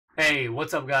Hey,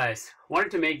 what's up guys?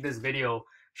 Wanted to make this video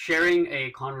sharing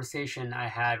a conversation I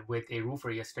had with a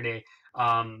roofer yesterday.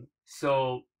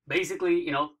 So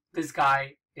basically, this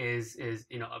guy is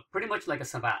pretty much like a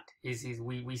savant.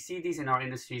 We see these in our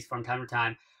industries from time to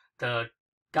time. The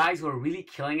guys who are really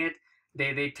killing it,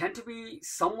 they tend to be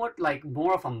somewhat like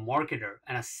more of a marketer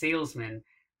and a salesman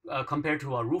compared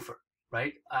to a roofer,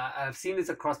 right? I've seen this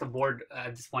across the board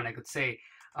at this point, I could say.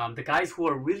 The guys who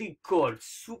are really good,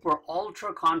 super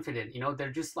ultra confident,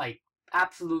 they're just like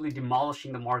absolutely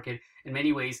demolishing the market in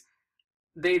many ways.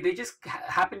 They just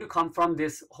happen to come from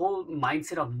this whole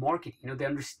mindset of marketing. They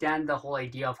understand the whole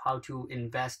idea of how to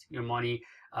invest your money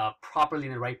properly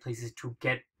in the right places to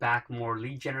get back more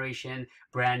lead generation,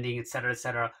 branding,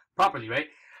 etc., properly, right?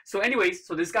 So anyways,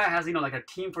 so this guy has, like a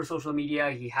team for social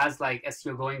media. He has like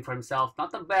SEO going for himself.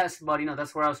 Not the best, but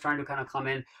that's where I was trying to kind of come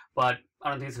in, but I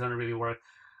don't think it's going to really work.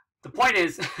 The point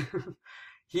is,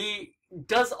 he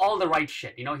does all the right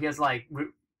shit. He has like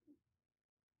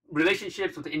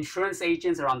relationships with insurance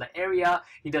agents around the area.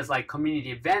 He does like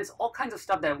community events, all kinds of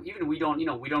stuff that even we don't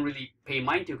really pay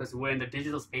mind to because we're in the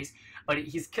digital space. But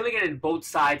he's killing it in both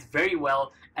sides very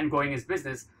well and growing his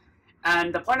business.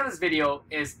 And the point of this video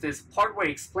is this part where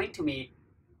he explained to me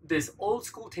this old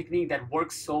school technique that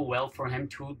works so well for him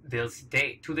till this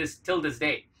day,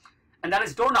 and that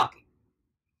is door knocking.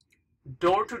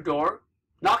 Door-to-door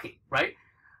knocking, right?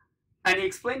 And he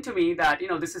explained to me that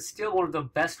this is still one of the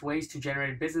best ways to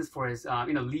generate business for his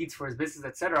leads for his business,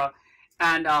 etc.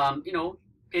 And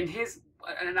in his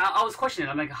and I was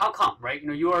questioning, I'm like, how come, right?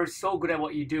 You are so good at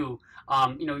what you do,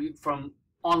 from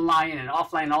online and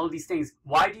offline and all these things.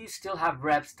 Why do you still have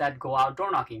reps that go out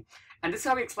door knocking? And this is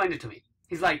how he explained it to me.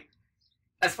 He's like,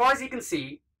 as far as he can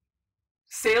see,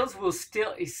 sales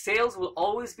will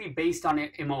always be based on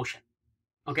emotion.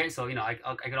 Okay, so I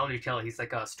can already tell he's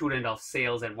like a student of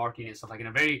sales and marketing and stuff, like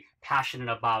very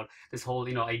passionate about this whole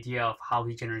idea of how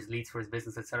he generates leads for his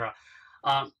business, etc.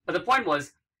 But the point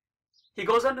was, he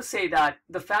goes on to say that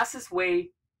the fastest way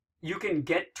you can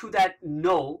get to that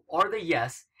no or the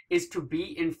yes is to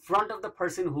be in front of the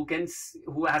person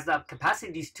who has the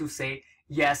capacities to say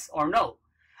yes or no,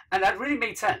 and that really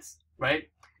made sense, right?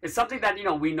 It's something that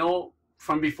we know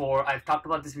from before. I've talked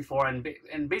about this before,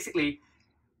 and basically,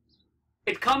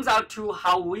 it comes out to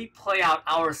how we play out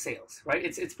our sales, right?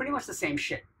 It's pretty much the same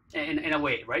shit in a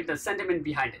way, right? The sentiment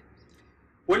behind it.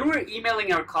 When we're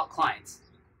emailing our clients,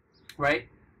 right,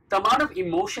 the amount of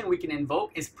emotion we can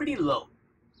invoke is pretty low.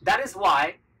 That is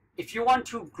why, if you want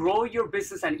to grow your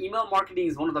business, and email marketing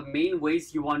is one of the main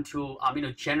ways you want to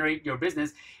generate your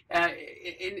business,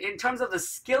 in terms of the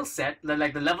skill set,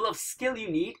 like the level of skill you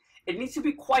need, it needs to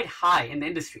be quite high in the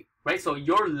industry, right? So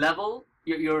your level,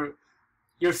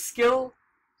 your skill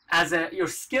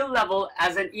level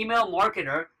as an email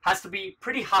marketer has to be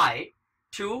pretty high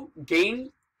to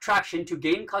gain traction, to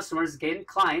gain customers, gain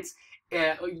clients,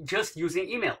 just using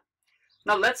email.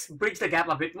 Now let's bridge the gap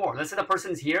a bit more. Let's say the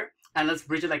person's here, and let's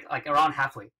bridge it like around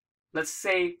halfway. Let's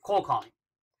say cold calling.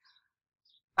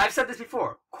 I've said this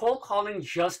before. Cold calling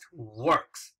just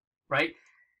works, right?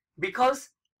 Because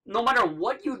no matter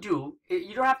what you do,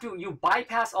 you don't have to, you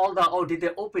bypass all the, oh, did they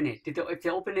open it? If they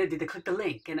open it, did they click the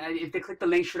link? And if they click the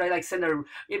link, should I like send an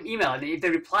email? And if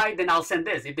they reply, then I'll send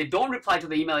this. If they don't reply to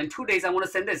the email in 2 days, I want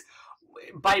to send this.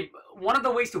 One of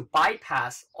the ways to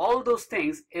bypass all those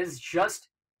things is just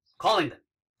calling them.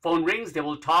 Phone rings, they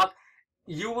will talk.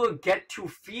 You will get to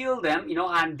feel them,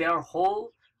 and their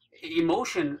whole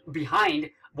emotion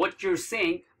behind what you're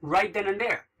saying right then and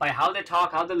there, by how they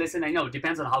talk, how they listen. I know it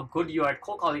depends on how good you are at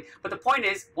cold calling, but the point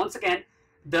is, once again,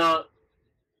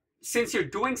 since you're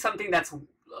doing something that's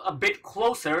a bit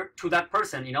closer to that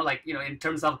person, in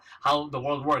terms of how the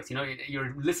world works,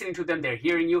 you're listening to them, they're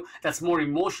hearing you. That's more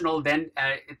emotional than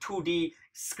 2D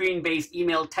screen-based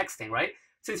email texting, right?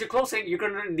 Since you're closing, you're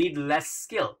going to need less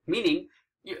skill, meaning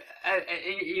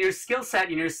your skill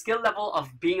set, your skill level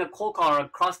of being a cold caller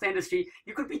across the industry,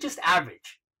 you could be just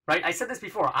average, right? I said this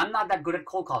before. I'm not that good at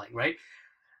cold calling, right?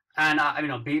 And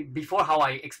before, how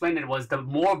I explained it was, the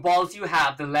more balls you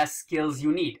have, the less skills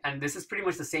you need. And this is pretty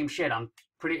much the same shit. I'm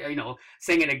pretty,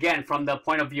 saying it again from the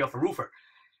point of view of a roofer.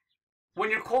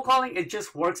 When you're cold calling, it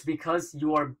just works because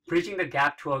you are bridging the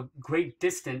gap to a great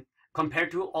distance compared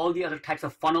to all the other types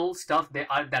of funnel stuff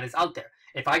that is out there.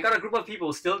 If I got a group of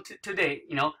people still today,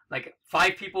 like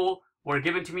 5 people were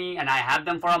given to me, and I have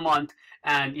them for a month,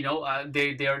 and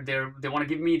they want to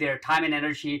give me their time and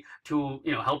energy to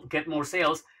help get more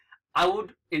sales, I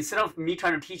would, instead of me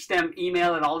trying to teach them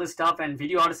email and all this stuff and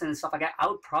video artists and stuff like that, I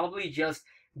would probably just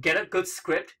get a good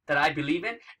script that I believe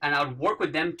in, and I would work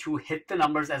with them to hit the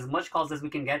numbers, as much calls as we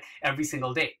can get every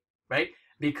single day, right?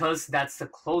 because that's the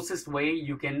closest way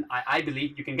you can, I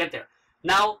believe, you can get there.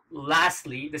 Now,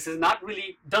 lastly, this is not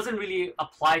really, doesn't really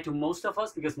apply to most of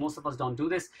us because most of us don't do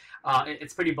this.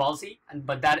 It's pretty ballsy,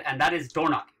 but that is door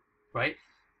knocking, right?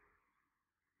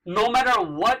 No matter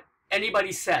what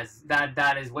anybody says,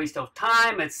 that is waste of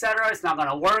time, etc., it's not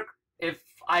gonna work. If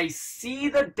I see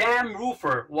the damn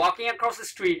roofer walking across the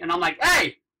street and I'm like,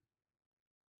 hey,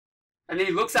 and then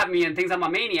he looks at me and thinks I'm a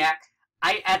maniac,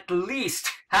 I at least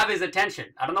have his attention.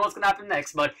 I don't know what's gonna happen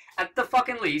next, but at the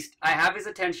fucking least, I have his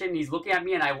attention. He's looking at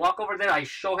me and I walk over there, I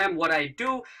show him what I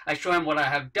do, I show him what I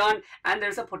have done, and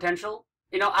there's a potential,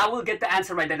 I will get the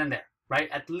answer right then and there, right?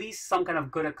 At least some kind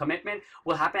of good commitment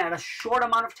will happen at a short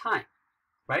amount of time,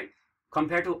 right?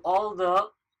 Compared to all the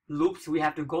loops we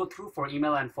have to go through for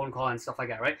email and phone call and stuff like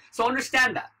that, right? So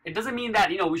understand that. It doesn't mean that,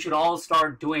 we should all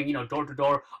start doing, door to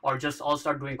door or just all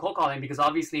start doing cold calling, because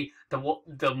obviously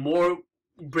the more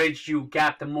bridge you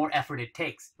gap, the more effort it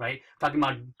takes, right? Talking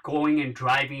about going and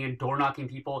driving and door knocking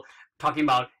people, talking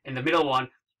about in the middle one,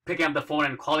 picking up the phone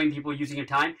and calling people using your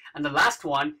time. And the last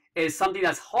one is something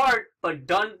that's hard, but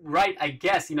done right, I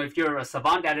guess. If you're a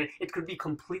savant at it could be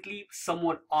completely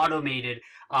somewhat automated.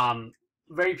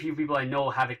 Very few people I know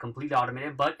have it completely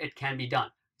automated, but it can be done.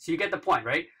 So you get the point,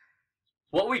 right?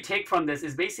 What we take from this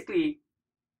is basically,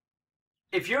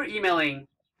 if you're emailing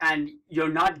and you're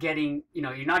not getting,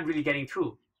 you're not really getting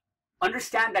through,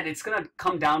 understand that it's going to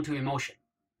come down to emotion.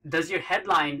 Does your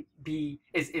headline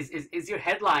is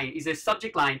your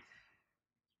subject line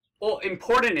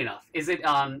important enough? Is it,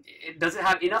 does it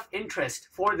have enough interest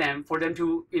for them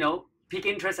to, pique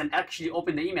interest and actually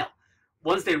open the email?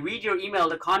 Once they read your email,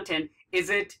 the content, is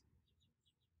it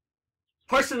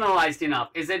personalized enough?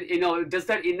 Is it, does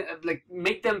that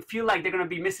make them feel like they're going to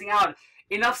be missing out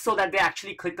enough so that they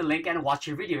actually click the link and watch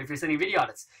your video if you're sending video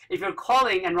audits? If you're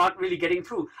calling and not really getting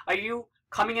through, are you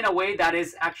coming in a way that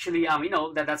is actually,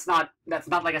 that's not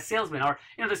like a salesman? Or,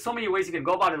 there's so many ways you can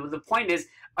go about it. But the point is,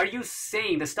 are you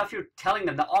saying the stuff you're telling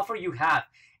them, the offer you have,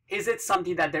 is it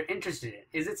something that they're interested in?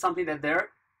 Is it something that they're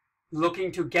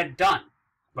looking to get done,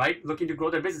 right? Looking to grow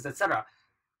their business, etc.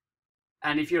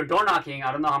 And if you're door knocking,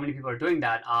 I don't know how many people are doing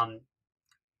that.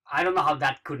 I don't know how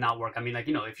that could not work. I mean,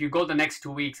 if you go the next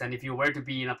 2 weeks and if you were to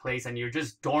be in a place and you're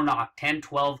just door knock 10,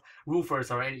 12 roofers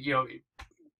or,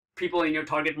 people in your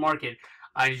target market,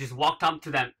 you just walked up to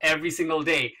them every single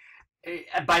day.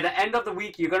 By the end of the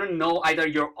week, you're going to know either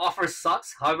your offer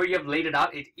sucks, however you have laid it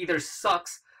out, it either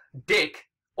sucks dick,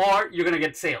 or you're going to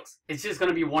get sales. It's just going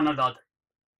to be one or the other.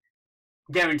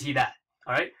 Guarantee that.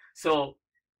 All right. So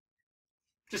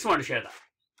just wanted to share that.